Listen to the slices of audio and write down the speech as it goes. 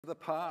The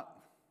part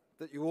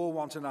that you all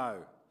want to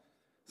know,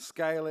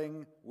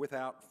 scaling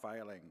without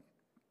failing.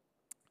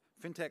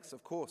 Fintechs,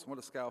 of course, want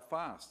to scale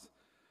fast.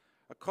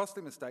 A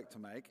costly mistake to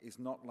make is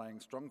not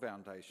laying strong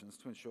foundations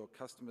to ensure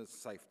customers'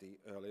 safety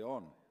early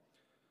on.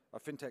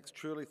 Are fintechs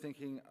truly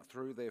thinking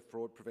through their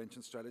fraud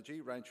prevention strategy,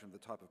 ranging from the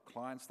type of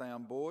clients they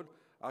onboard,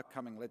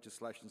 upcoming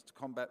legislations to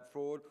combat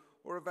fraud,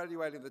 or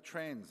evaluating the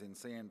trends in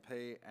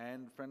CNP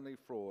and friendly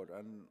fraud?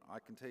 And I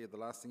can tell you the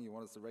last thing you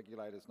want is the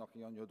regulators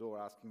knocking on your door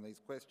asking these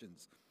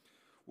questions.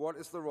 What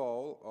is the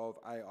role of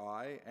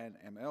AI and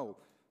ML?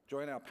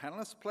 Join our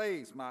panellists,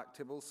 please. Mark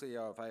Tibble,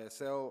 CEO of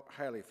ASL,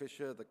 Hayley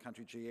Fisher, the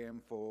country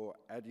GM for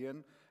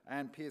Adyen,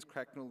 and Piers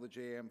Cracknell, the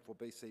GM for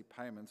BC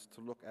Payments,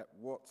 to look at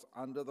what's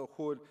under the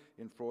hood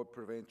in fraud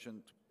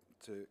prevention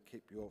to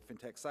keep your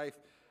fintech safe.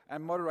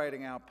 And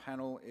moderating our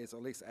panel is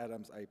Elise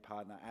Adams, a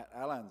partner at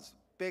Allens.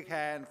 Big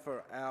hand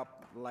for our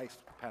laced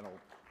panel.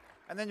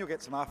 And then you'll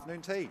get some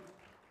afternoon tea.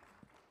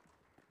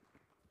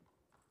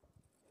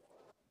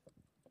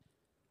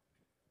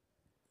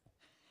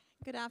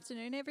 Good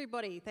afternoon,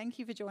 everybody. Thank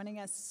you for joining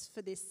us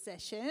for this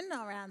session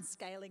around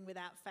scaling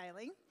without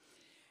failing.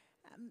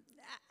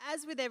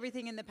 As with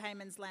everything in the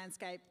payments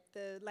landscape,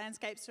 the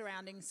landscape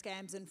surrounding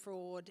scams and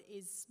fraud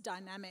is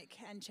dynamic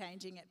and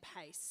changing at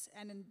pace.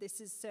 And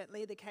this is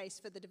certainly the case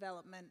for the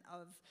development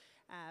of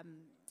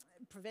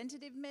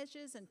preventative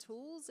measures and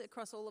tools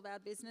across all of our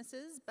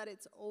businesses, but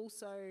it's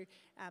also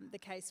the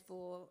case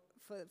for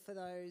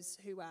those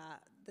who are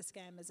the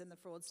scammers and the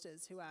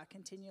fraudsters who are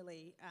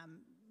continually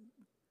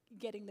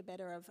getting the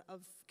better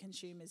of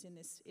consumers in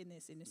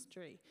this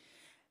industry.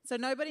 So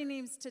nobody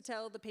needs to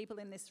tell the people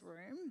in this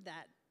room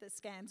that the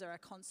scams are a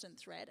constant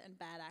threat and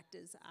bad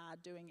actors are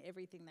doing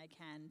everything they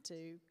can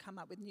to come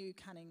up with new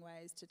cunning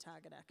ways to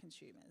target our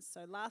consumers.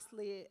 So last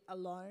year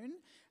alone,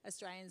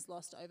 Australians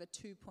lost over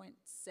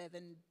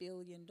 $2.7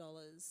 billion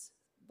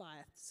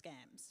via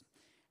scams.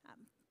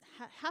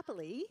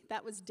 Happily,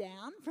 that was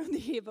down from the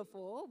year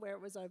before, where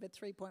it was over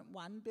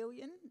 $3.1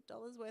 billion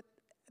worth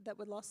that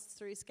were lost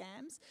through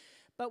scams.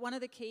 But one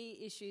of the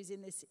key issues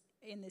in this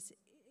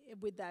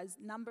with those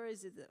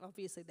numbers is that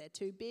obviously they're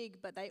too big,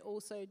 but they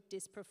also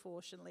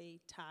disproportionately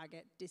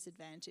target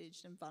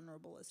disadvantaged and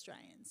vulnerable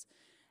Australians.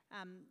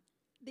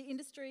 The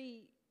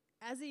industry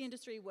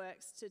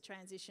works to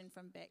transition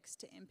from BECS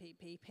to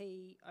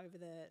MPPP over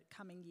the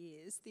coming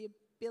years, the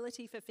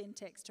ability for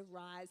fintechs to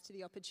rise to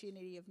the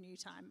opportunity of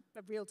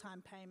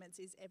real-time payments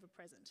is ever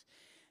present.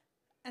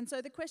 And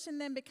so the question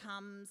then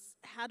becomes,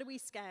 how do we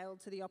scale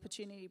to the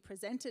opportunity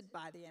presented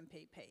by the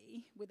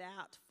MPP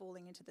without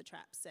falling into the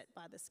traps set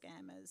by the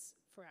scammers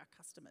for our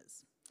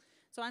customers?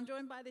 So I'm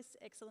joined by this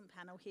excellent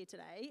panel here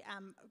today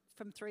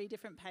from 3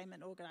 different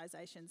payment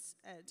organisations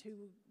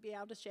to be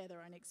able to share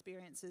their own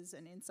experiences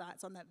and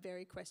insights on that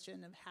very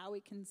question of how we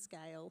can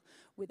scale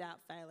without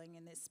failing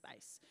in this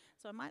space.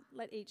 So I might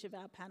let each of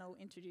our panel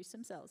introduce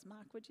themselves.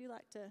 Mark, would you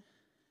like to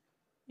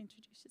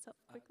introduce yourself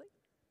quickly?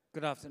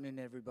 Good afternoon,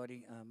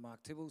 everybody.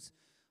 Mark Tibbles.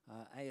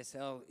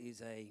 ASL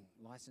is a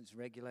licensed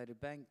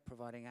regulated bank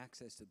providing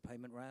access to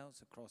payment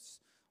rails across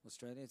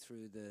Australia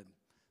through the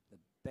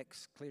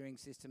BECS clearing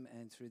system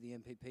and through the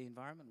MPP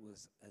environment,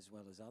 as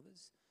well as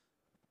others.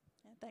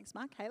 Yeah, thanks,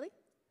 Mark. Hayley?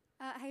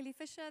 Hayley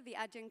Fisher, the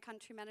Adyen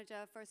Country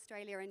Manager for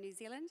Australia and New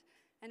Zealand.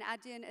 And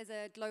Adyen is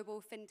a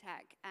global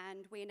fintech,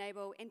 and we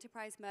enable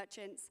enterprise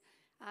merchants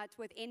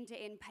with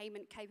end-to-end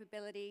payment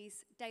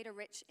capabilities,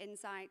 data-rich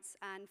insights,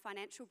 and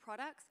financial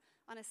products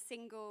on a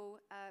single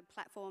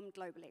platform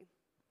globally.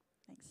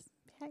 Thanks.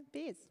 Hey,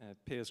 Piers.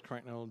 Piers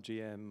Cracknell,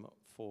 GM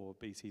for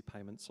BC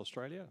Payments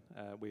Australia.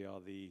 We are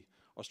the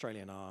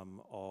Australian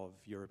arm of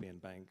European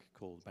bank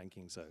called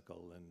Banking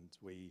Circle, and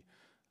we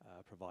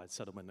provide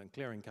settlement and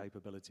clearing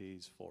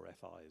capabilities for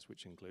FIs,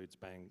 which includes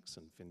banks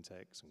and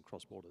fintechs and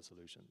cross-border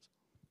solutions.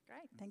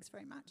 Great, thanks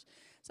very much.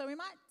 So we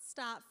might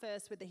start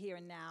first with the here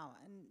and now.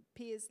 And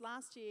Piers,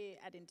 last year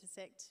at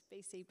Intersekt,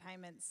 BC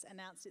Payments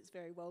announced its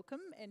very welcome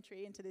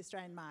entry into the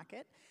Australian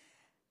market.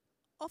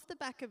 Off the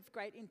back of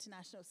great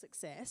international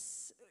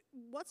success,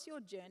 what's your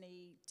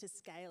journey to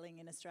scaling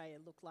in Australia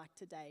look like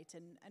to date,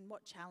 and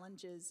what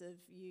challenges have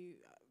you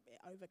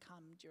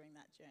overcome during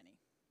that journey?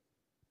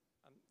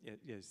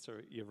 So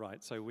you're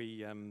right. So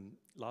we,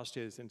 last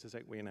year's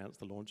Intersekt, we announced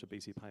the launch of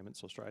BC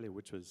Payments Australia,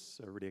 which was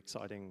a really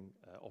exciting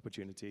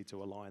opportunity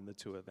to align the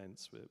 2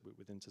 events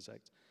with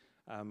Intersekt.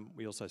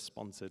 We also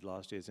sponsored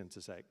last year's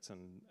Intersekt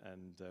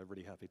and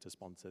really happy to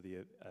sponsor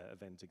the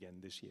event again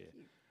this year.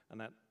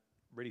 And that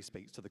really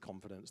speaks to the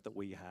confidence that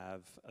we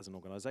have as an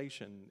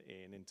organisation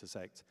in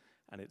Intersekt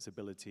and its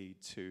ability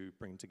to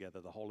bring together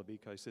the whole of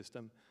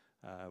ecosystem,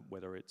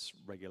 whether it's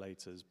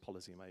regulators,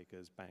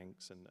 policymakers,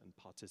 banks, and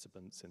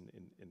participants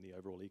in the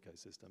overall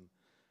ecosystem.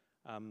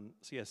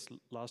 So yes,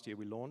 last year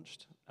we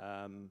launched,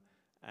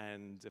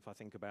 and if I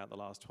think about the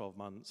last 12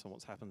 months and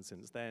what's happened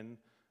since then,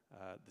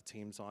 the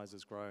team size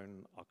has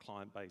grown, our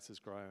client base has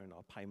grown,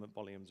 our payment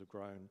volumes have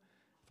grown.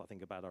 If I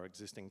think about our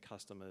existing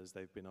customers,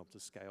 they've been able to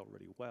scale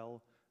really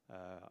well.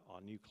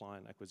 Our new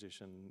client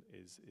acquisition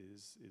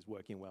is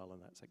working well,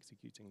 and that's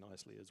executing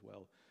nicely as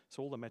well.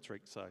 So all the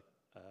metrics are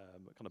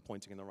kind of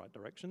pointing in the right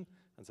direction,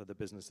 and so the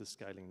business is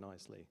scaling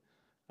nicely.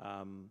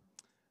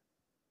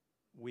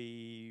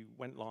 We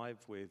went live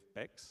with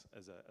BEX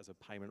as a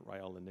payment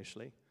rail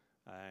initially,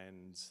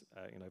 and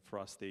for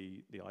us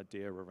the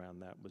idea around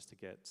that was to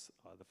get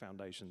the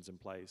foundations in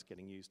place,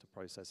 getting used to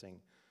processing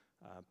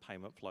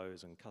payment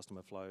flows and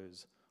customer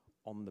flows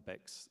on the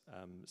BEX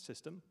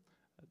system,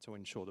 to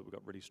ensure that we've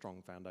got really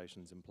strong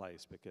foundations in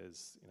place,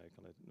 because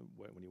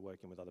when you're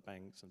working with other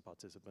banks and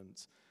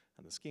participants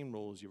and the scheme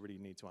rules, you really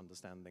need to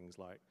understand things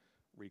like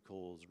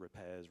recalls,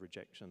 repairs,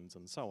 rejections,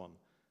 and so on.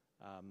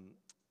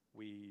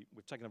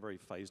 We've taken a very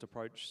phased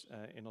approach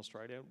in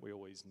Australia. We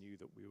always knew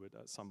that we would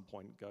at some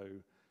point go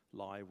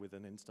live with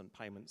an instant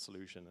payment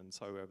solution, and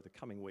so over the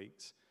coming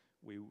weeks,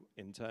 we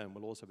in turn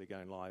will also be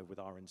going live with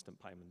our instant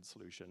payment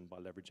solution by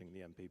leveraging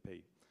the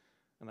MPP.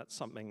 And that's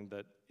something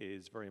that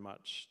is very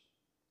much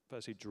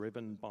firstly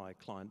driven by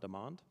client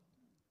demand.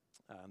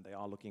 They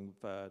are looking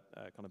for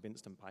kind of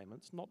instant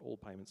payments. Not all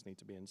payments need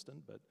to be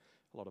instant, but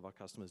a lot of our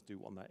customers do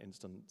want that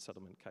instant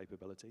settlement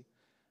capability.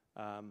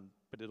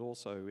 But it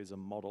also is a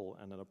model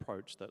and an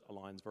approach that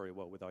aligns very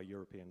well with our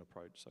European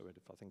approach. So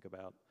if I think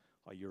about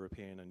our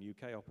European and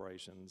UK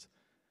operations,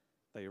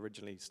 they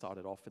originally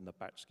started off in the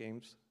batch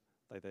schemes.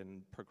 They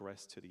then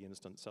progressed to the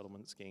instant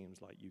settlement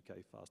schemes like UK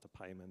Faster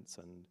Payments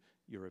and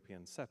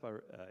European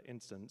SEPA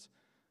Instant.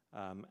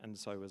 And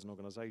so as an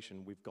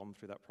organisation, we've gone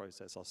through that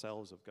process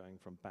ourselves of going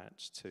from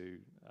batch to,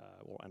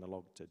 or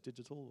analogue to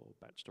digital, or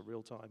batch to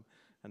real time,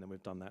 and then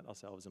we've done that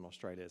ourselves in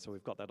Australia. So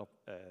we've got that,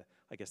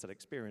 I guess, that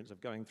experience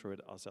of going through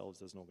it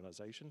ourselves as an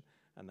organisation,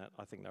 and that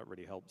I think that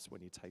really helps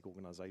when you take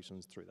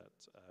organisations through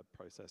that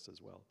process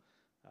as well.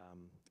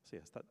 So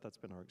yes, that's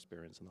been our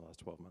experience in the last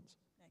 12 months.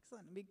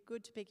 Excellent. It'd be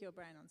good to pick your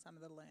brain on some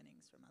of the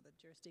learnings from other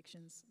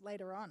jurisdictions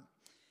later on.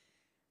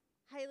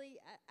 Hayley,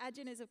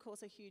 Adyen is of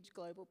course a huge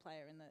global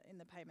player in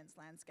the payments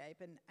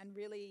landscape, and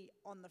really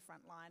on the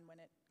front line when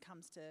it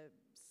comes to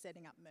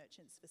setting up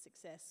merchants for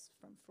success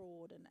from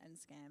fraud and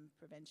scam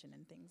prevention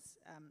and things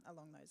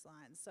along those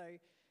lines. So,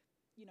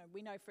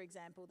 we know, for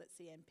example, that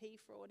CMP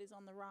fraud is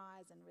on the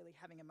rise and really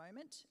having a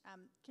moment.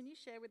 Can you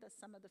share with us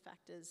some of the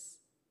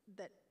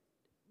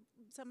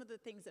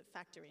things that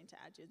factor into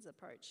Adyen's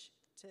approach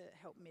to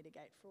help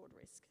mitigate fraud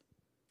risk?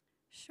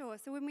 Sure.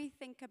 So when we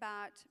think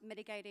about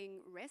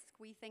mitigating risk,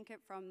 we think it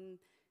from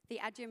the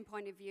Adyen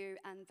point of view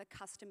and the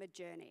customer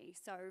journey.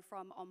 So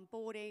from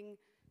onboarding,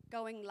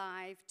 going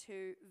live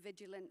to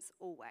vigilance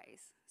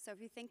always. So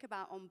if you think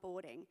about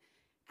onboarding,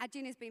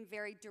 Adyen has been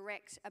very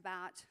direct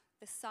about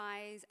the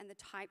size and the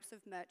types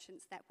of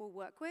merchants that we'll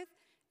work with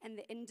and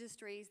the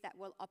industries that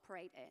we'll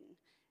operate in.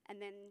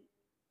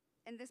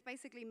 And this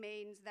basically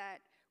means that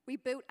we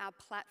built our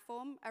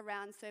platform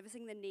around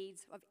servicing the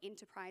needs of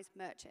enterprise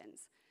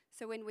merchants.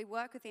 So when we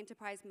work with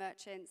enterprise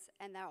merchants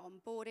and they're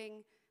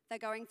onboarding, they're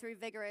going through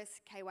vigorous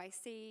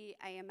KYC,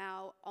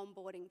 AML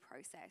onboarding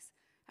process.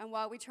 And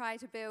while we try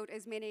to build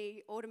as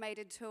many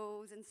automated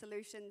tools and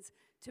solutions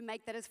to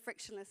make that as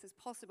frictionless as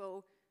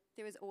possible,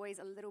 there is always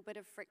a little bit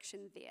of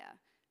friction there.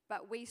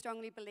 But we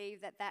strongly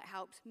believe that that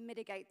helps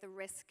mitigate the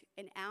risk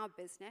in our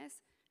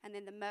business. And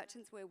then the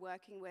merchants we're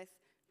working with,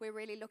 we're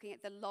really looking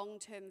at the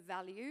long-term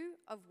value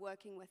of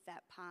working with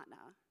that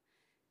partner.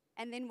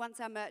 And then once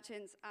our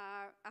merchants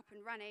are up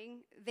and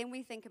running, then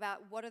we think about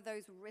what are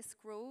those risk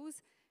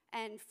rules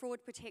and fraud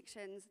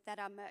protections that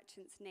our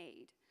merchants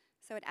need.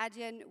 So at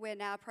Adyen, we're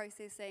now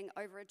processing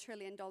over $1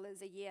 trillion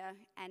a year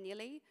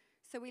annually.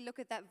 So we look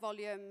at that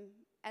volume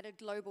at a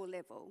global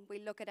level. We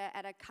look at it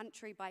at a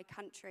country by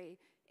country,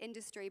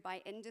 industry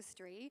by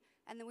industry,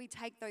 and then we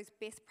take those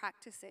best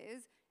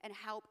practices and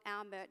help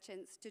our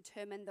merchants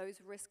determine those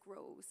risk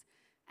rules.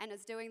 And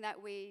as doing that,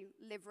 we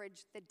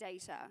leverage the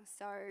data.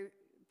 So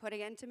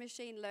putting into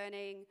machine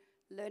learning,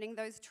 learning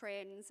those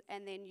trends,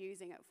 and then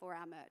using it for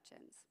our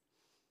merchants.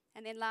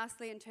 And then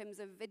lastly, in terms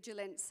of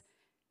vigilance,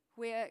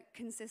 we're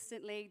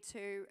consistently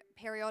to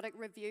periodic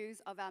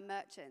reviews of our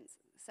merchants.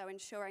 So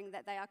ensuring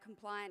that they are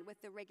compliant with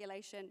the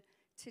regulation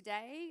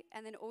today,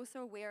 and then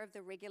also aware of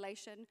the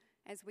regulation.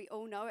 As we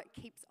all know, it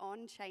keeps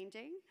on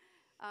changing.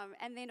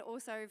 And then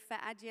also for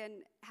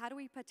Adyen, how do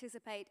we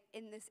participate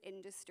in this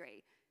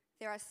industry?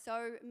 There are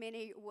so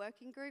many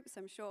working groups,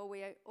 I'm sure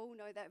we all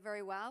know that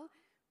very well,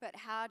 but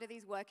how do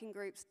these working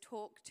groups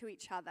talk to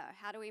each other?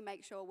 How do we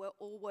make sure we're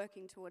all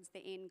working towards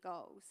the end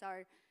goal? So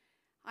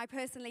I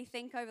personally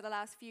think over the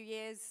last few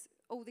years,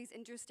 all these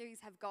industries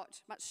have got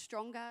much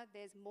stronger.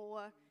 There's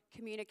more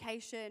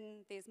communication,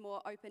 there's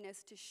more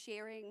openness to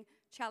sharing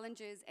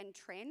challenges and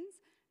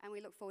trends, and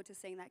we look forward to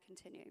seeing that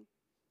continue.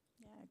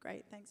 Yeah,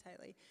 great. Thanks,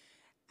 Hayley.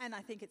 And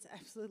I think it's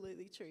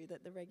absolutely true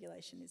that the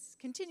regulation is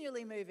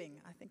continually moving.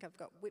 I think I've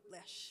got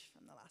whiplash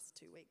from the last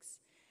 2 weeks.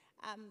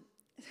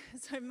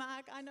 So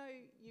Mark, I know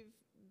you've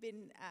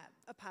been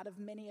a part of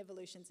many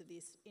evolutions of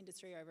this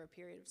industry over a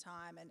period of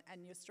time,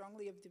 and you're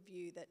strongly of the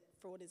view that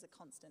fraud is a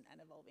constant and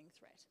evolving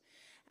threat,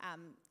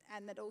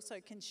 and that also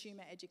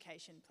consumer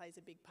education plays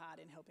a big part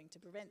in helping to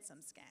prevent some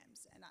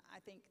scams. And I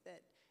think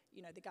that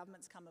the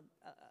government's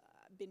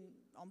been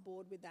on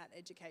board with that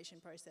education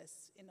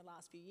process in the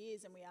last few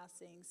years, and we are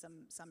seeing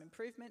some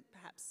improvement,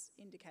 perhaps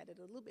indicated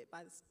a little bit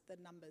by the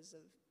numbers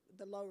of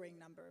the lowering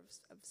number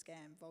of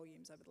scam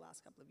volumes over the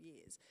last couple of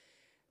years.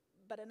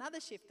 But another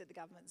shift that the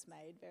government's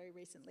made very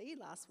recently,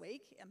 last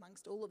week,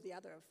 amongst all of the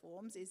other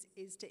reforms,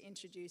 is to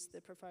introduce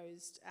the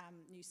proposed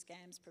new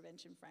scams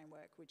prevention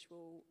framework, which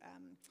will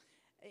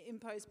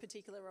impose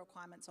particular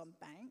requirements on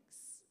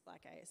banks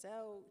like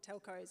ASL,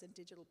 telcos and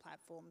digital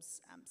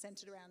platforms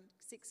centred around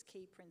 6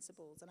 key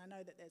principles. And I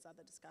know that there's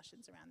other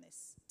discussions around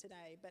this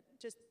today, but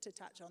just to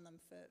touch on them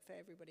for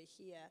everybody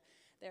here,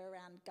 they're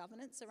around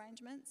governance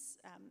arrangements,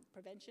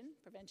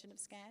 prevention of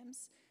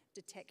scams,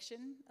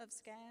 detection of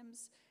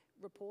scams,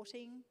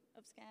 reporting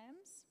of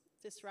scams,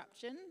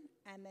 disruption,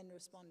 and then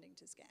responding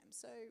to scams.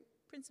 So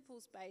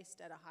principles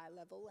based at a high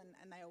level,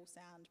 and they all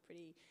sound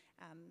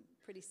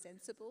pretty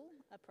sensible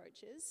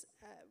approaches.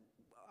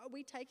 Are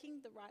we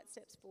taking the right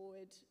steps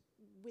forward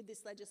with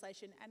this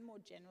legislation and more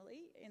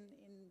generally in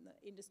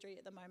the industry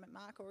at the moment,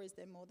 Mark, or is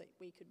there more that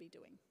we could be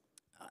doing?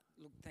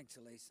 Look, thanks,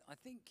 Elise. I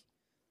think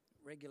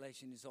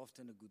regulation is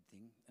often a good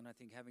thing, and I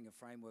think having a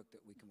framework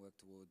that we can work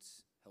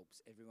towards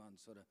helps everyone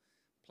sort of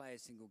play a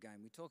single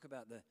game. We talk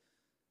about the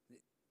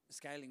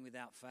scaling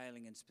without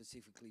failing and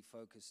specifically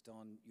focused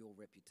on your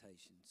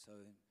reputation. So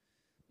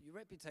your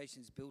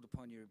reputation is built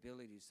upon your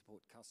ability to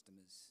support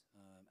customers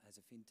as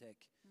a fintech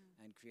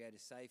and create a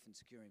safe and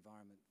secure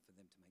environment for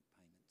them to make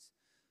payments.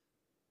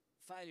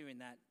 Failure in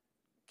that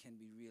can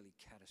be really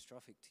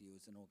catastrophic to you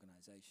as an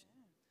organisation.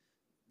 Yeah.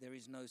 There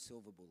is no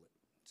silver bullet.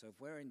 So if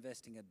we're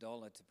investing $1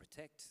 to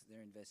protect,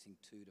 they're investing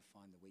 $2 to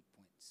find the weak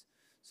points.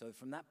 So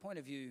from that point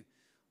of view,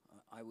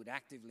 I would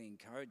actively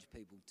encourage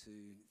people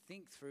to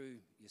think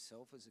through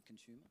yourself as a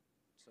consumer.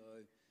 So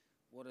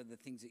what are the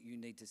things that you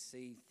need to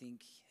see,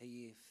 think,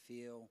 hear,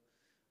 feel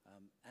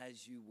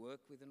as you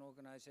work with an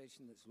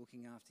organisation that's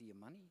looking after your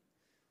money?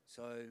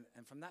 So,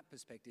 and from that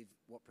perspective,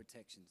 what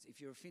protections? If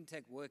you're a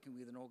fintech working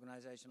with an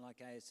organisation like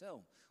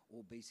ASL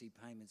or BC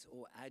Payments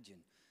or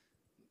Adyen,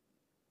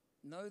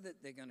 know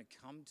that they're going to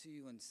come to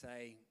you and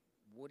say,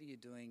 what are you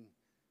doing,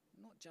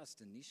 not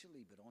just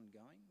initially, but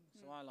ongoing?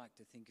 So I like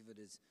to think of it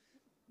as,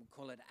 we'll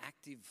call it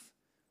active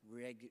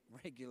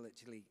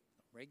regulatory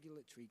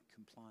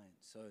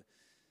compliance. So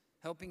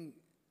helping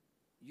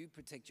you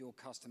protect your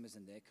customers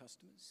and their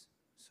customers.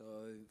 So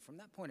from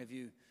that point of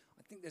view,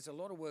 I think there's a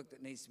lot of work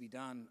that needs to be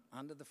done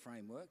under the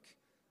framework,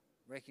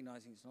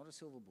 recognising it's not a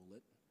silver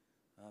bullet.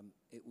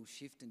 It will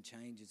shift and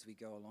change as we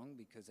go along,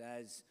 because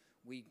as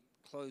we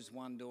close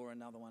one door,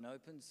 another one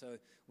opens. So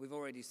we've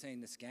already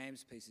seen the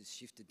scams piece has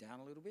shifted down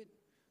a little bit,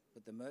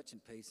 but the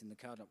merchant piece in the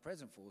card not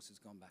present force has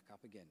gone back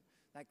up again.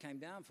 That came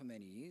down for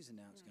many years, and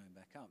now it's going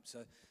back up.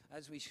 So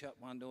as we shut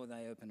one door,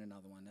 they open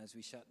another one. As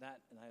we shut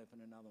that, they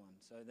open another one.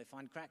 So they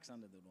find cracks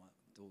under the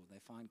door. They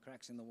find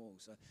cracks in the wall.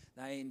 So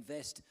they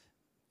invest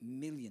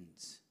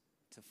millions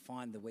to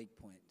find the weak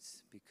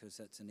points, because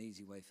that's an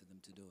easy way for them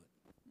to do it.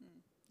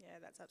 Yeah,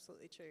 that's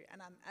absolutely true.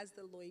 And as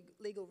the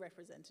legal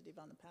representative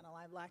on the panel,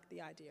 I like the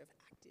idea of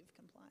active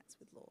compliance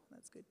with law.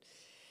 That's good.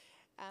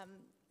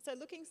 So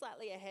looking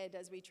slightly ahead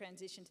as we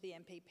transition to the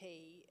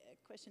MPP, a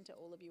question to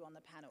all of you on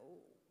the panel.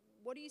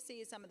 What do you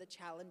see as some of the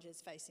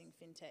challenges facing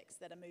fintechs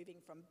that are moving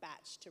from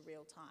batch to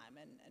real time?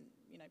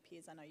 And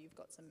Piers, I know you've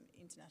got some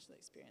international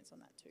experience on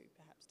that too,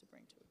 perhaps to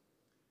bring to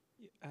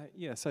it.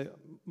 Yeah, so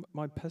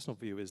my personal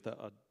view is that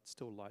I'd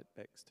still like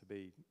BECS to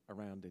be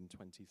around in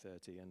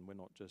 2030, and we're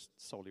not just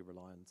solely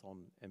reliant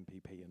on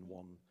MPP and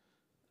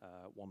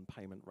one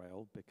payment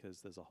rail,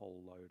 because there's a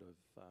whole load of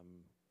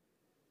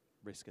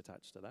risk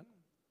attached to that,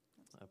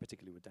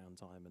 particularly with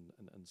downtime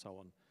and so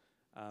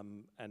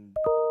on. And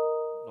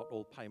not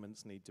all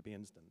payments need to be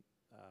instant,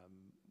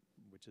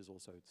 which is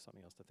also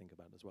something else to think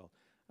about as well.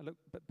 And look,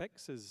 but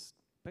BECS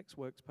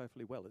works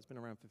perfectly well. It's been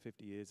around for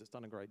 50 years. It's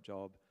done a great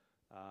job.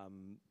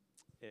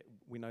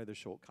 We know the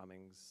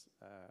shortcomings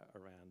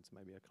around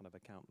maybe a kind of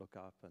account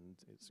lookup, and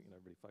it's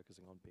really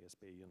focusing on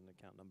PSB and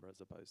account number as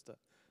opposed to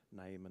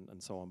name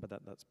and so on. But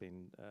that's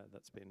been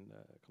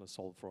kind of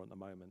solved for at the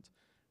moment,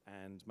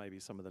 and maybe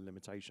some of the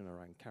limitation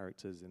around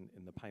characters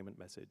in the payment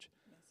message.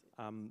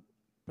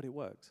 But it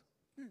works.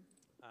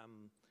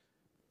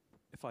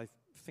 If I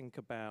think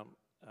about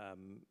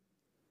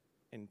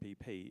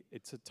NPP,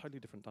 it's a totally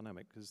different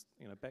dynamic, because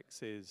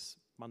BECS is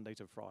Monday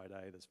to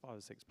Friday. There's 5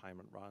 or 6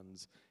 payment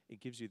runs. It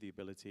gives you the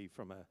ability,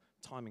 from a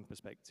timing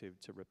perspective,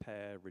 to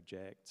repair,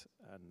 reject,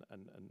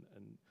 and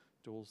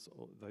do all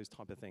those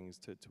type of things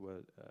to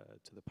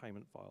the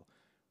payment file.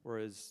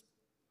 Whereas,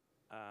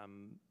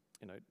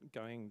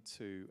 going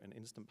to an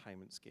instant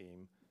payment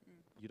scheme,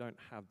 you don't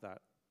have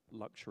that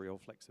luxury or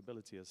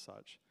flexibility as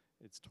such.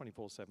 It's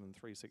 24/7,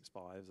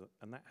 365,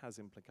 and that has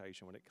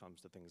implication when it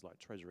comes to things like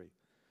treasury.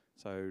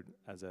 So,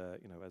 as a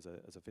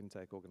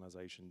fintech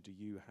organisation, do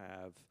you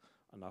have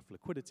enough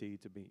liquidity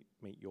to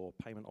meet your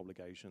payment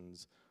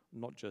obligations,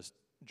 not just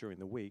during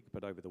the week,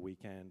 but over the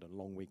weekend and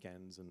long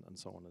weekends and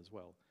so on as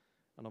well?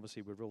 And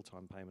obviously, with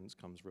real-time payments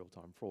comes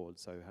real-time fraud.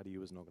 So, how do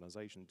you, as an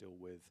organisation, deal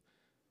with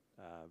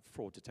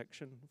fraud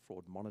detection,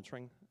 fraud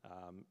monitoring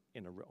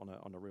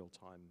on a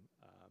real-time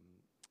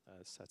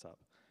setup.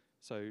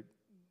 So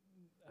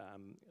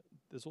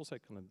there's also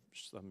kind of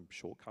some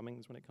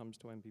shortcomings when it comes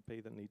to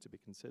MPP that need to be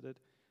considered.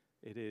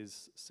 It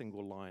is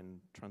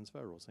single-line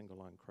transfer or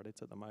single-line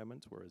credit at the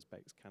moment, whereas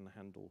BECS can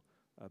handle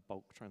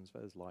bulk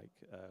transfers like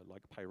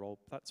payroll.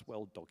 That's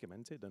well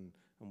documented and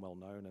well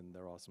known, and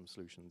there are some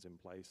solutions in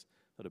place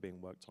that are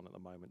being worked on at the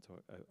moment to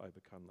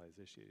overcome those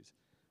issues.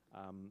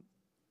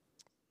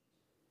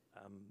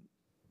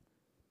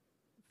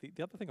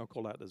 The other thing I'll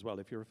call out as well,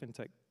 if you're a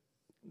fintech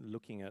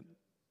looking at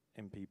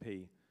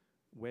MPP,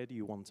 where do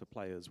you want to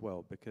play as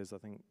well? Because I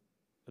think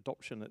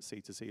adoption at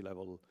C2C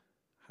level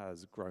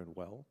has grown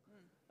well.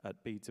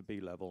 At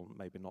B2B level,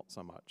 maybe not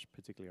so much,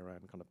 particularly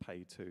around kind of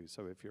pay to.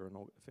 So if you're an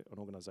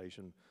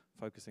organization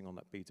focusing on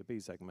that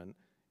B2B segment,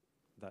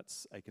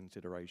 that's a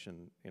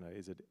consideration.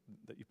 Is it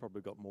that you've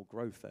probably got more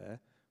growth there,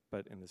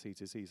 but in the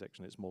C2C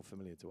section, it's more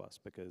familiar to us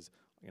because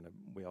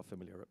we are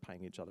familiar at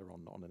paying each other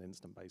on an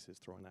instant basis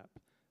through an app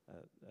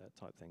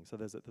type thing. So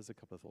there's a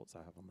couple of thoughts I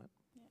have on that.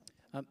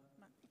 Yeah.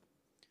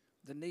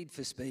 The need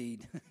for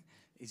speed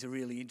is a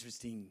really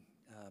interesting.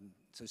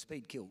 So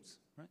speed kills,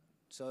 right?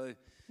 So.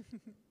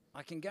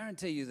 I can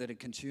guarantee you that a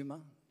consumer,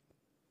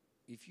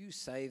 if you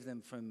save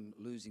them from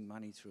losing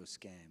money through a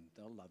scam,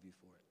 they'll love you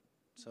for it.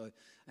 So,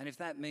 and if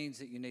that means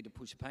that you need to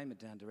push a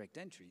payment down direct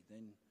entry,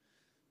 then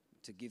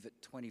to give it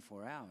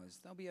 24 hours,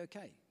 they'll be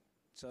okay.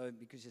 So,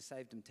 because you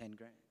saved them 10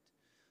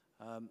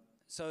 grand.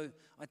 So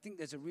I think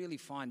there's a really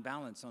fine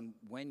balance on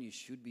when you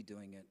should be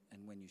doing it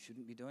and when you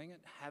shouldn't be doing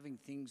it. Having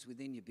things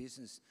within your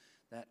business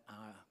that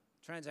are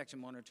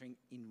transaction monitoring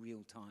in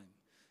real time.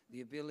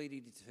 The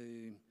ability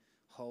to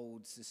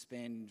hold,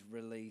 suspend,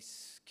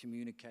 release,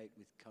 communicate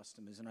with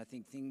customers. And I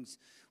think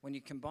when you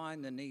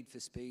combine the need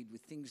for speed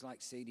with things like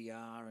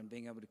CDR and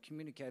being able to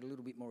communicate a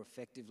little bit more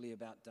effectively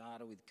about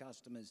data with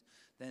customers,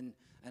 then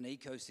an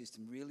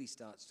ecosystem really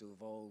starts to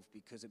evolve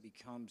because it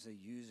becomes a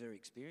user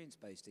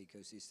experience-based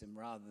ecosystem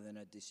rather than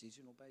a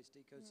decisional-based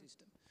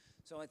ecosystem.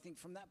 So I think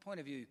from that point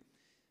of view,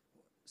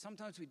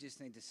 sometimes we just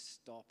need to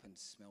stop and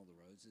smell the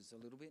roses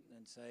a little bit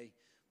and say,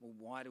 well,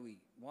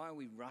 why are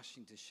we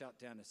rushing to shut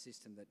down a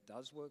system that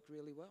does work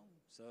really well?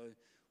 So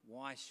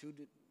why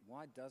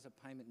does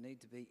a payment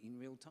need to be in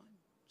real time?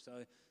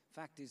 So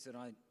fact is that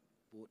I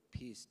bought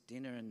Pierce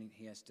dinner and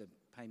he has to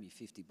pay me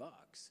 $50.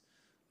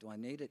 Do I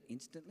need it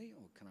instantly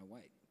or can I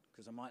wait?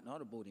 Because I might not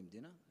have bought him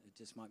dinner. It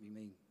just might be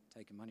me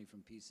taking money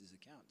from Pierce's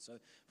account. So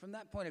from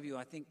that point of view,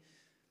 I think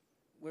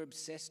we're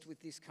obsessed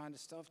with this kind of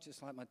stuff,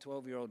 just like my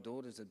 12-year-old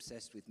daughter's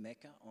obsessed with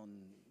Mecca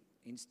on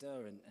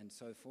Insta and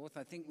so forth.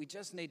 I think we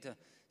just need to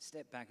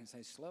step back and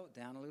say, slow it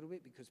down a little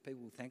bit because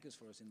people will thank us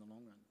for us in the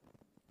long run.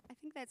 I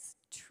think that's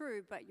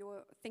true, but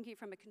you're thinking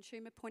from a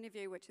consumer point of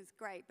view, which is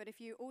great. But if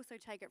you also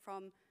take it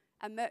from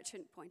a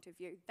merchant point of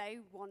view, they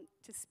want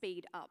to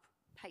speed up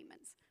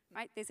payments,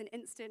 right? There's an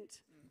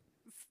instant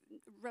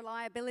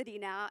reliability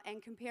now,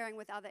 and comparing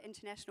with other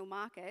international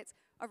markets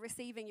of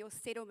receiving your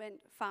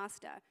settlement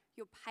faster,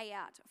 your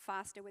payout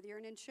faster, whether you're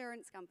an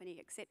insurance company,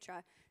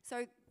 etc.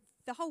 So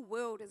the whole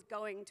world is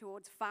going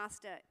towards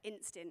faster,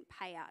 instant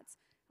payouts.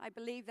 I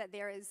believe that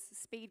there is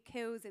speed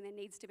kills and there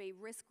needs to be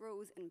risk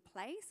rules in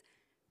place,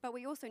 but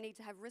we also need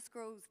to have risk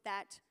rules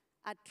that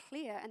are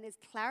clear and there's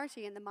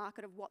clarity in the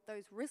market of what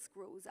those risk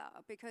rules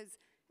are, because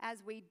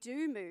as we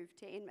do move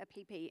to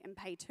MPP and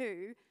Pay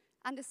 2,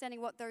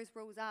 understanding what those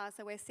rules are,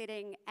 so we're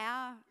setting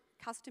our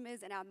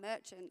customers and our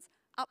merchants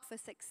up for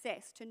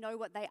success to know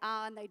what they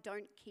are and they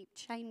don't keep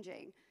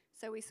changing.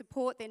 So we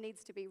support there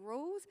needs to be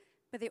rules,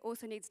 but there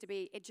also needs to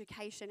be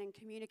education and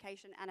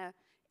communication and a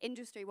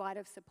industry-wide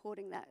of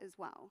supporting that as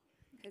well,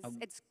 because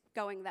it's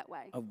going that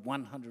way. I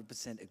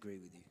 100% agree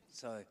with you.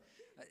 So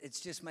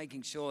it's just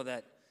making sure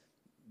that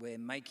we're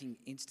making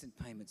instant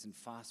payments and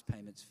fast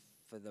payments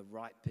for the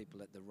right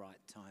people at the right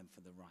time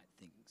for the right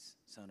things.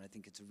 So and I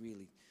think it's a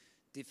really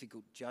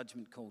difficult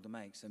judgment call to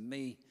make. So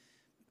me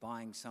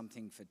buying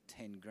something for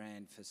 10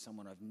 grand for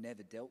someone I've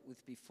never dealt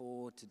with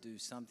before to do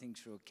something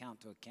through account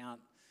to account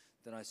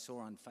that I saw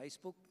on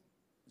Facebook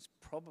is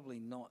probably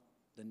not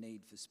the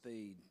need for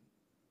speed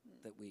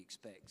that we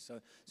expect. So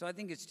I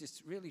think it's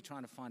just really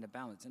trying to find a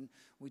balance. And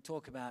we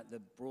talk about the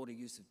broader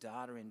use of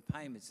data in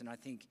payments, and I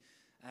think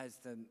as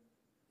the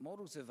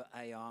models of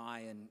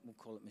AI and we'll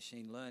call it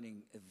machine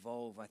learning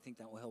evolve, I think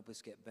that will help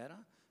us get better.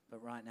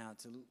 But right now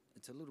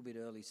it's a little bit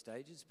early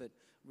stages, but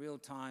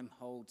real-time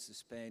hold,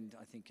 suspend,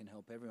 I think can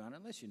help everyone,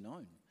 unless you're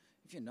known.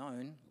 If you're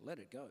known, let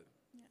it go.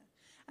 Yeah.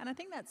 And I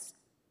think that's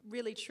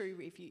really true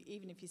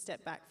even if you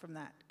step back from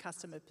that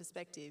customer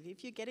perspective.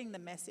 If you're getting the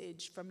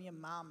message from your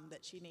mum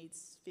that she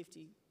needs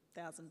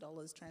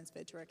 $50,000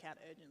 transferred to her account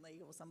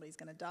urgently or somebody's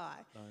going to die.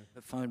 No.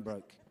 The phone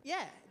broke.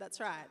 Yeah, that's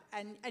right.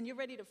 And you're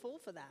ready to fall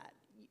for that.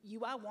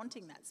 You are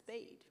wanting that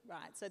speed,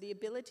 right? So the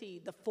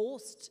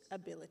forced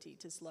ability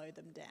to slow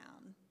them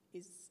down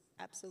is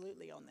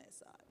absolutely on their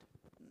side,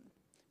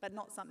 but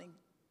not something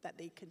that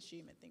the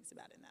consumer thinks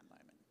about in that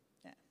moment.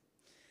 Yeah.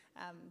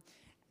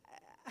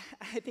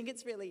 I think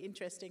it's really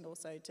interesting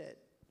also to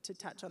to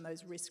touch on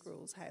those risk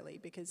rules, Hayley,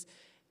 because,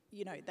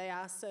 you know, they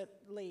are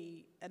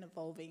certainly an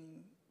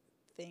evolving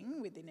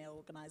thing within our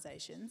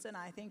organisations, and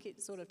I think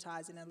it sort of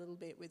ties in a little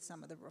bit with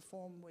some of the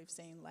reform we've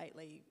seen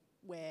lately,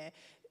 where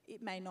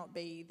it may not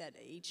be that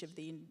each of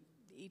the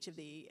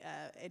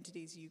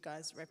entities you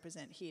guys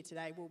represent here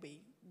today will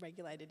be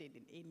regulated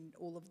in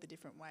all of the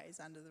different ways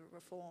under the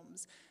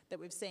reforms that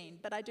we've seen.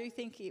 But I do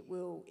think it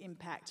will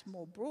impact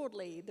more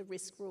broadly the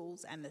risk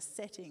rules and the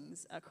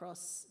settings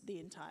across the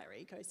entire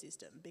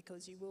ecosystem,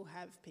 because you will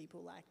have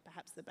people like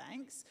perhaps the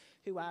banks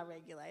who are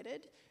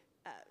regulated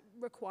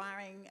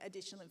requiring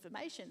additional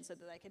information so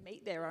that they can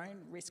meet their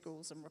own risk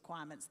rules and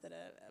requirements that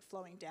are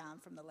flowing down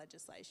from the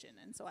legislation.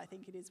 And so I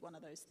think it is one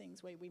of those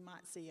things where we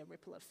might see a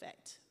ripple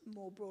effect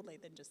more broadly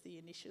than just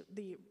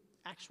the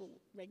actual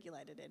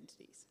regulated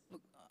entities.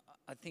 Look,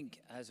 I think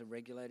as a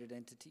regulated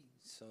entity,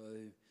 so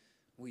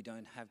we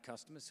don't have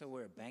customers, so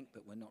we're a bank,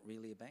 but we're not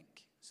really a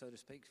bank, so to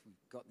speak. We've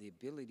got the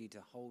ability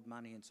to hold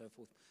money and so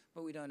forth,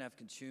 but we don't have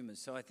consumers.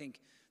 So I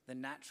think the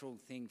natural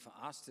thing for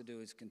us to do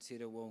is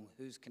consider, well,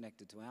 who's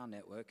connected to our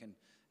network and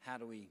how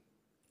do we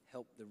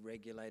help the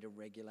regulator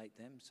regulate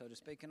them, so to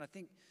speak. And I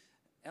think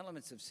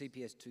elements of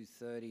CPS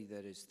 230,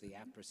 that is the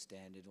APRA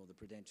standard or the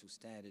Prudential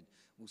standard,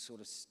 will sort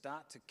of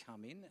start to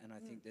come in. And I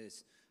think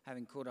there's,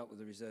 having caught up with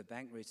the Reserve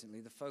Bank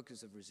recently, the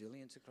focus of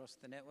resilience across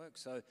the network.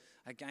 So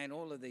again,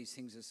 all of these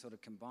things are sort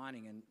of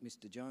combining. And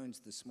Mr.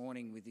 Jones this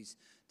morning with his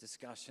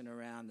discussion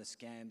around the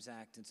Scams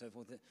Act and so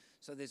forth.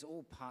 So there's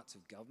all parts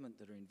of government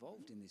that are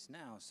involved in this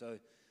now. So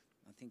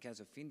I think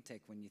as a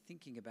fintech, when you're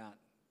thinking about,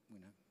 you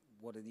know,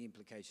 what are the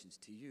implications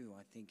to you,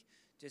 I think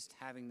just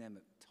having them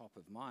at top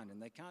of mind,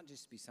 and they can't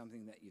just be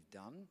something that you've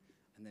done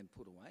and then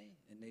put away.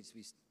 It needs to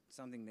be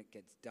something that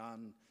gets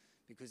done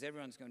because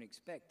everyone's going to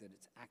expect that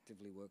it's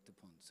actively worked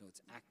upon, so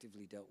it's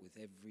actively dealt with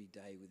every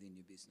day within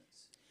your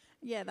business.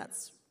 Yeah,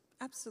 that's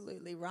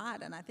absolutely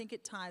right, and I think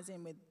it ties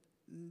in with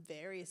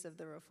various of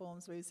the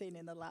reforms we've seen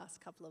in the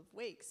last couple of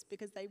weeks,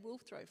 because they will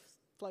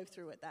flow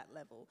through at that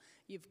level.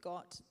 You've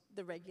got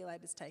the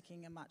regulators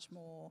taking a much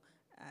more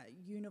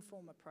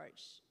uniform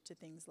approach to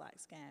things like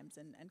scams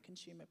and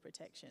consumer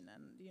protection,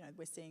 and you know,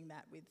 we're seeing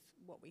that with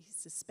what we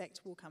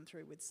suspect will come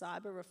through with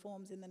cyber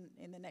reforms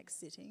in the next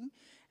sitting,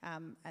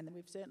 and then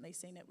we've certainly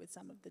seen it with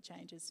some of the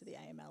changes to the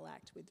AML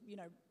Act, with, you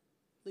know,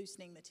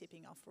 loosening the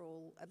tipping off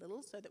rule a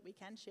little so that we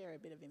can share a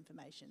bit of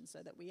information, so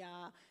that we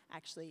are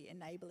actually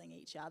enabling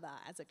each other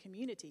as a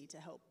community to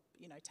help,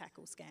 you know,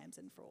 tackle scams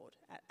and fraud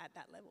at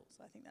that level.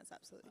 So I think that's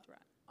absolutely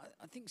right.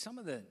 I think some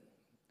of the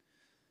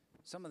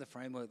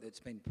framework that's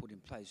been put in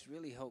place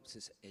really helps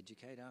us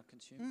educate our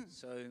consumers.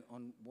 So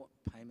on what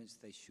payments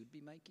they should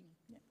be making,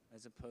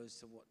 as opposed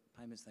to what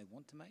payments they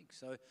want to make.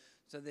 So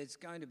there's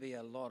going to be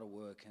a lot of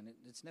work, and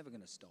it's never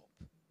going to stop.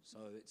 So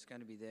it's going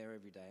to be there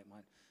every day. It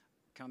might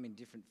come in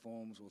different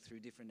forms or through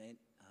different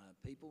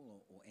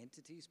people or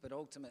entities, but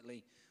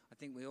ultimately I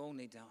think we all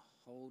need to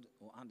hold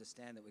or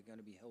understand that we're going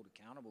to be held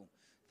accountable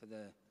for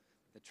the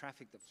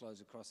traffic that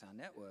flows across our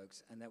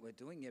networks, and that we're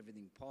doing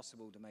everything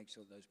possible to make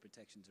sure those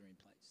protections are in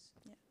place.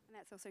 Yeah. And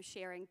that's also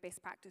sharing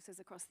best practices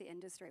across the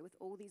industry with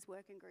all these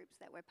working groups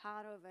that we're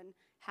part of, and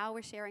how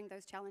we're sharing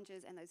those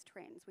challenges and those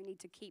trends. We need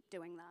to keep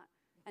doing that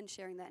and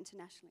sharing that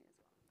internationally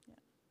as well.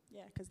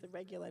 Yeah, because the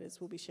regulators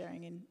will be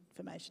sharing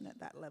information at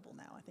that level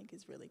now, I think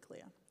is really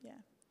clear. Yeah.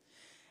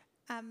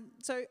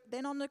 So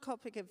then on the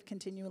topic of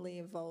continually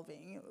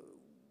evolving,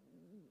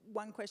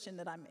 one question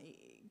that I'm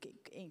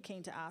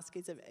keen to ask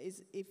is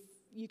if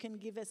you can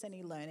give us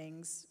any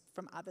learnings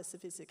from other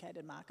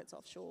sophisticated markets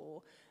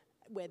offshore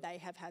where they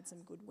have had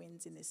some good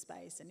wins in this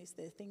space, and is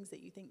there things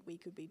that you think we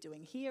could be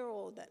doing here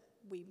or that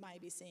we may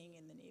be seeing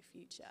in the near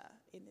future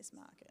in this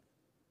market?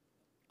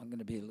 I'm going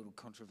to be a little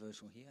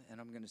controversial here, and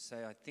I'm going to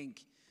say I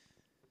think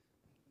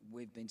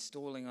we've been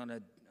stalling on a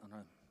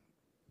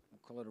I'll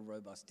call it a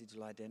robust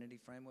digital identity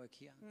framework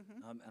here,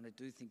 and I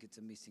do think it's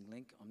a missing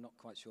link. I'm not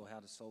quite sure how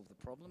to solve the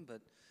problem,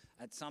 but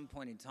at some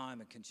point in time,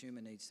 a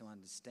consumer needs to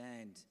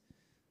understand,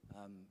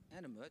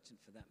 and a merchant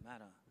for that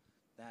matter,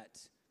 that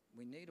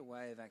we need a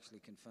way of actually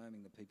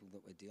confirming the people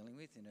that we're dealing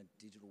with in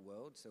a digital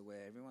world, so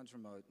where everyone's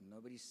remote and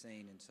nobody's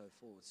seen and so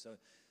forth. So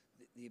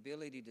the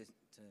ability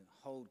to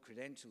hold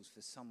credentials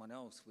for someone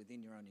else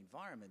within your own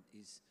environment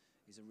is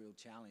a real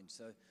challenge.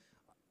 So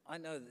I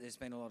know that there's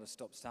been a lot of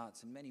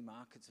stop-starts, and many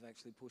markets have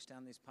actually pushed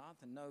down this path,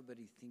 and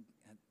nobody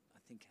I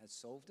think has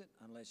solved it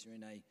unless you're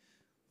in a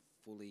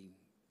fully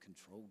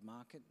controlled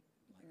market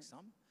like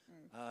some.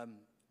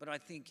 But I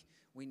think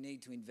we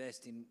need to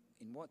invest in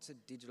what's a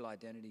digital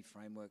identity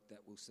framework that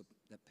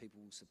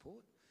people will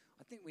support.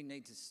 I think we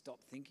need to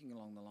stop thinking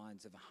along the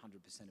lines of 100%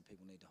 of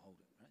people need to hold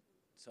it, right?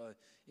 So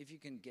if you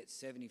can get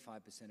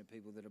 75% of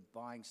people that are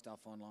buying stuff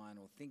online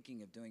or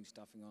thinking of doing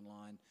stuffing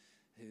online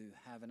who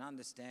have an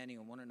understanding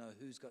and want to know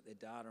who's got their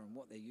data and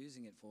what they're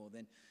using it for,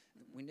 then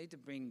we need to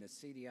bring the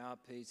CDR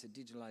piece, a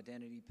digital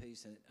identity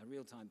piece, a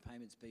real-time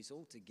payments piece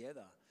all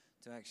together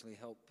to actually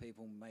help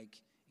people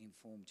make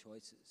informed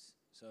choices.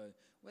 So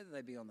whether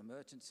they be on the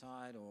merchant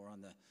side or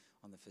on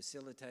the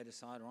facilitator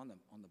side or on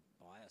the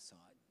buyer side.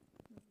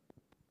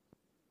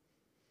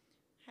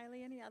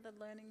 Hayley, any other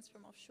learnings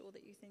from offshore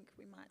that you think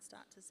we might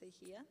start to see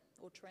here,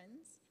 or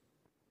trends?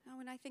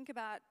 When I think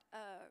about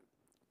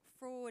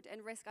fraud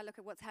and risk, I look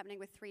at what's happening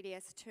with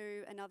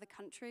 3DS2 in other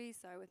countries,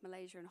 so with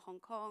Malaysia and Hong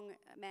Kong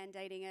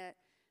mandating it,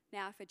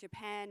 now for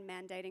Japan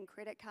mandating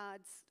credit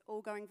cards,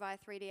 all going via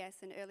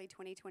 3DS in early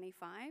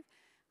 2025.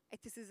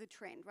 This is a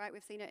trend, right?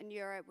 We've seen it in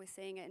Europe, we're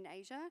seeing it in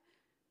Asia.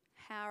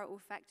 How it will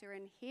factor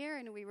in here,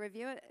 and we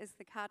review it, is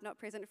the card not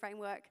present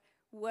framework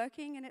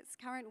working in its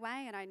current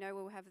way? And I know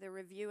we'll have the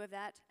review of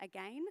that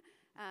again,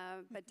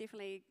 but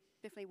definitely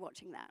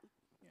watching that.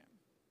 Yeah.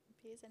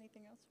 Piers,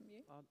 anything else from you?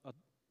 I'd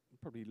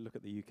probably look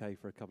at the UK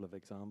for a couple of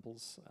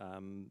examples.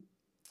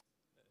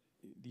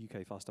 The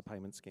UK Faster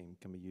Payment Scheme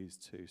can be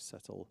used to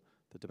settle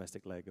the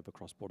domestic leg of a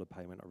cross-border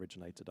payment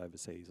originated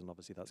overseas, and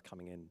obviously that's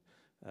coming in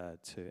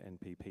to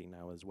NPP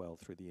now as well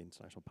through the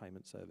International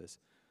Payment Service.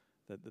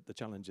 The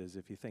challenge is,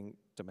 if you think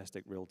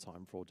domestic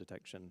real-time fraud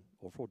detection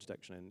or fraud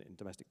detection in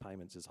domestic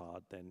payments is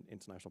hard, then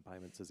international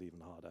payments is even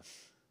harder.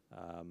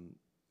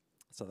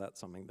 So that's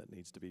something that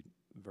needs to be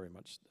very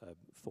much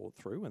thought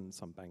through, and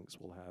some banks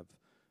will have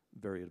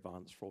very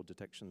advanced fraud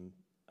detection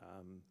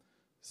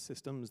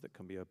systems that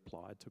can be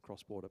applied to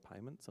cross-border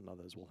payments, and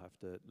others will have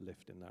to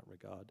lift in that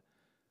regard.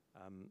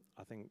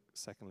 I think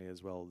secondly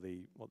as well,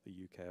 what the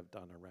UK have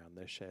done around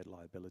their shared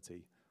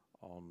liability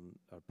on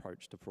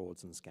approach to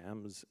frauds and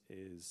scams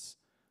is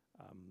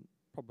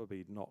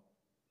probably not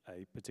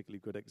a particularly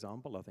good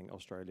example. I think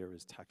Australia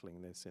is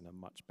tackling this in a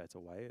much better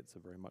way. It's a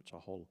very much a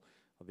whole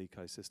of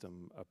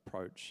ecosystem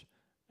approach,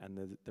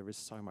 and there is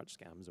so much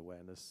scams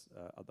awareness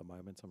at the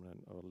moment.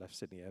 I left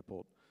Sydney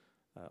Airport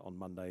on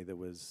Monday. There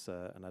was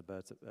an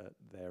advert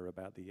there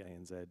about the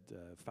ANZ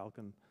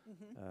Falcon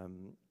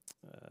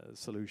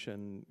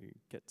solution. You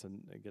get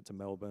to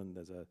Melbourne.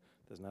 There's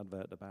an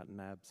advert about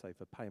NAB,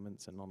 Safer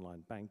Payments and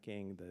online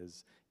banking.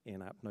 There's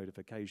in-app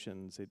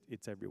notifications.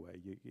 It's everywhere.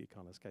 You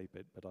can't escape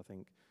it. But I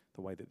think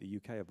the way that the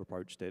UK have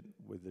approached it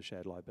with the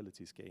shared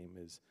liability scheme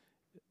is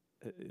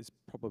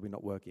probably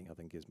not working, I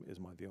think, is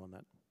my view on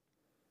that.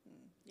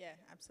 Yeah,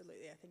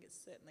 absolutely. I think it's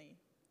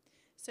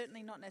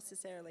certainly not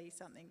necessarily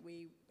something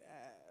we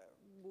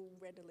will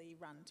readily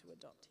run to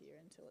adopt here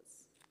until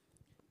it's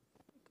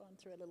gone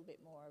through a little bit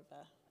more of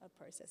a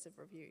process of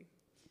review.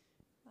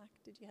 Mark,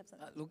 did you have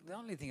something? Look, the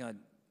only thing I'd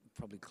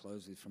probably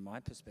close with from my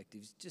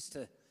perspective is just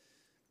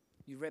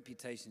your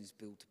reputation is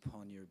built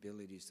upon your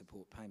ability to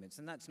support payments,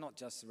 and that's not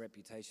just the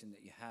reputation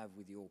that you have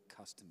with your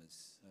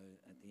customers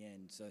at the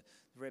end. So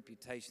the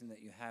reputation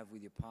that you have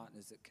with your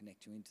partners that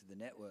connect you into the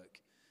network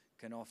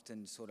can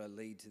often sort of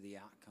lead to the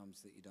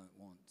outcomes that you don't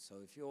want. So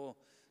if you're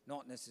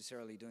not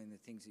necessarily doing the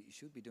things that you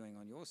should be doing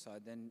on your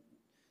side, then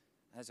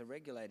as a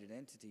regulated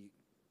entity,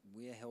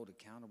 we're held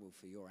accountable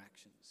for your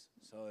actions.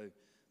 So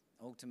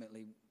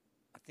ultimately,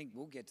 I think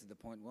we'll get to the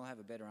point, we'll have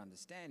a better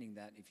understanding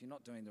that if you're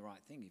not doing the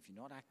right thing, if you're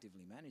not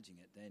actively managing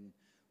it, then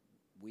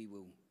we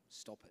will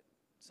stop it.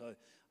 So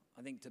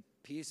I think to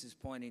Pierce's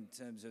point in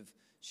terms of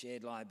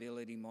shared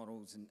liability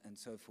models and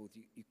so forth,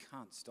 you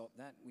can't stop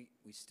that.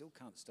 We still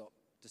can't stop,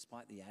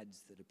 despite the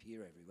ads that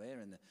appear everywhere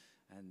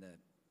and the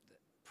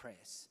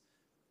press.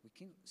 We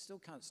still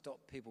can't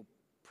stop people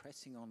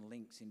pressing on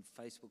links in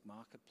Facebook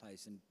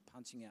Marketplace and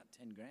punching out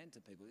 10 grand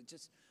to people.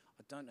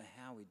 I don't know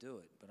how we do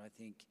it, but I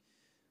think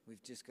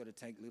we've just got to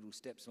take little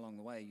steps along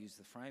the way, use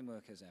the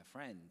framework as our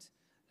friend,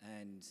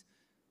 and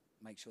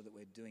make sure that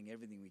we're doing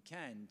everything we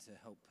can to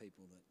help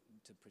people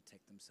to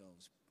protect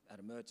themselves at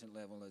a merchant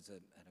level, at a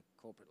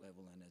corporate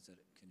level, and as a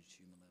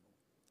consumer level.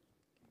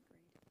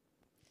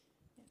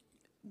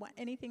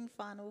 Anything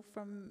final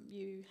from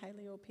you,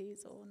 Hayley or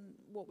Piers, on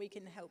what we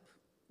can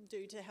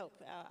do to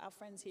help our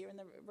friends here in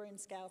the room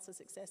scale to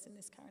success in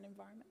this current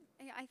environment?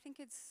 Yeah, I think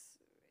it's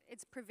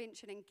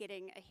prevention and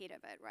getting ahead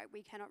of it, right?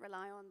 We cannot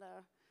rely on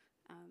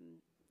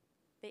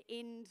the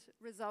end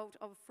result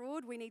of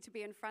fraud. We need to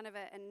be in front of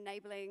it and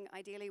enabling,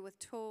 ideally, with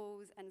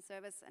tools and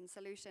service and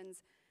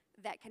solutions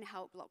that can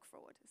help block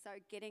fraud. So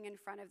getting in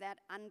front of that,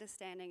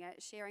 understanding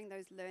it, sharing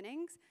those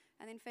learnings,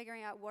 and then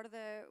figuring out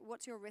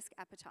what's your risk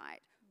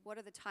appetite, what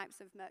are the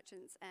types of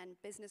merchants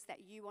and business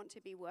that you want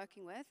to be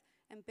working with,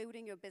 and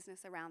building your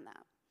business around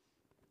that.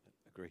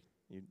 Agree.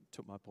 You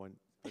took my point.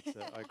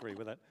 But, I agree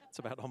with that. It's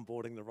about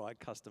onboarding the right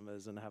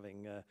customers and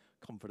having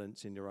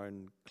confidence in your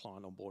own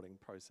client onboarding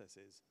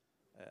processes.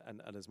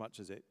 And as much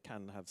as it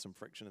can have some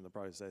friction in the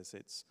process,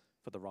 it's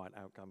for the right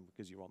outcome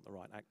because you want the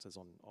right actors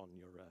on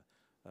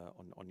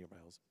your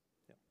rails.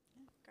 Yeah.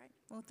 Great.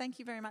 Well, thank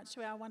you very much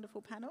to our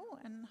wonderful panel,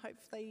 and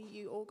hopefully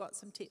you all got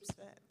some tips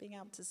for being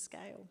able to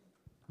scale.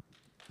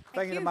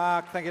 Thank you to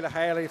Mark, thank you to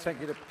Hayley, thank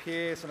you to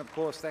Piers, and of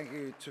course thank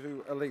you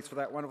to Elise for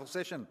that wonderful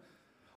session.